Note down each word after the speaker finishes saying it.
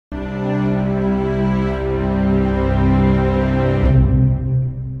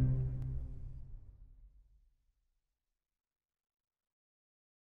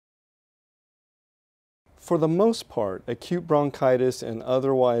For the most part, acute bronchitis in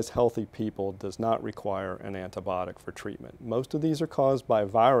otherwise healthy people does not require an antibiotic for treatment. Most of these are caused by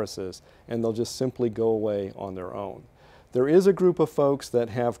viruses, and they'll just simply go away on their own. There is a group of folks that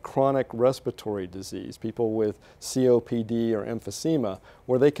have chronic respiratory disease, people with COPD or emphysema,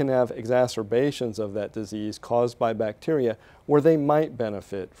 where they can have exacerbations of that disease caused by bacteria, where they might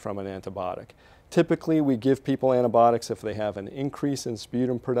benefit from an antibiotic. Typically, we give people antibiotics if they have an increase in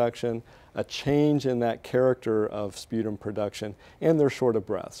sputum production, a change in that character of sputum production, and they're short of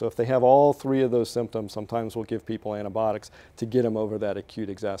breath. So if they have all three of those symptoms, sometimes we'll give people antibiotics to get them over that acute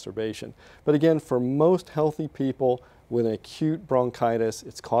exacerbation. But again, for most healthy people with an acute bronchitis,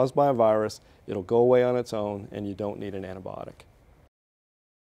 it's caused by a virus, it'll go away on its own, and you don't need an antibiotic.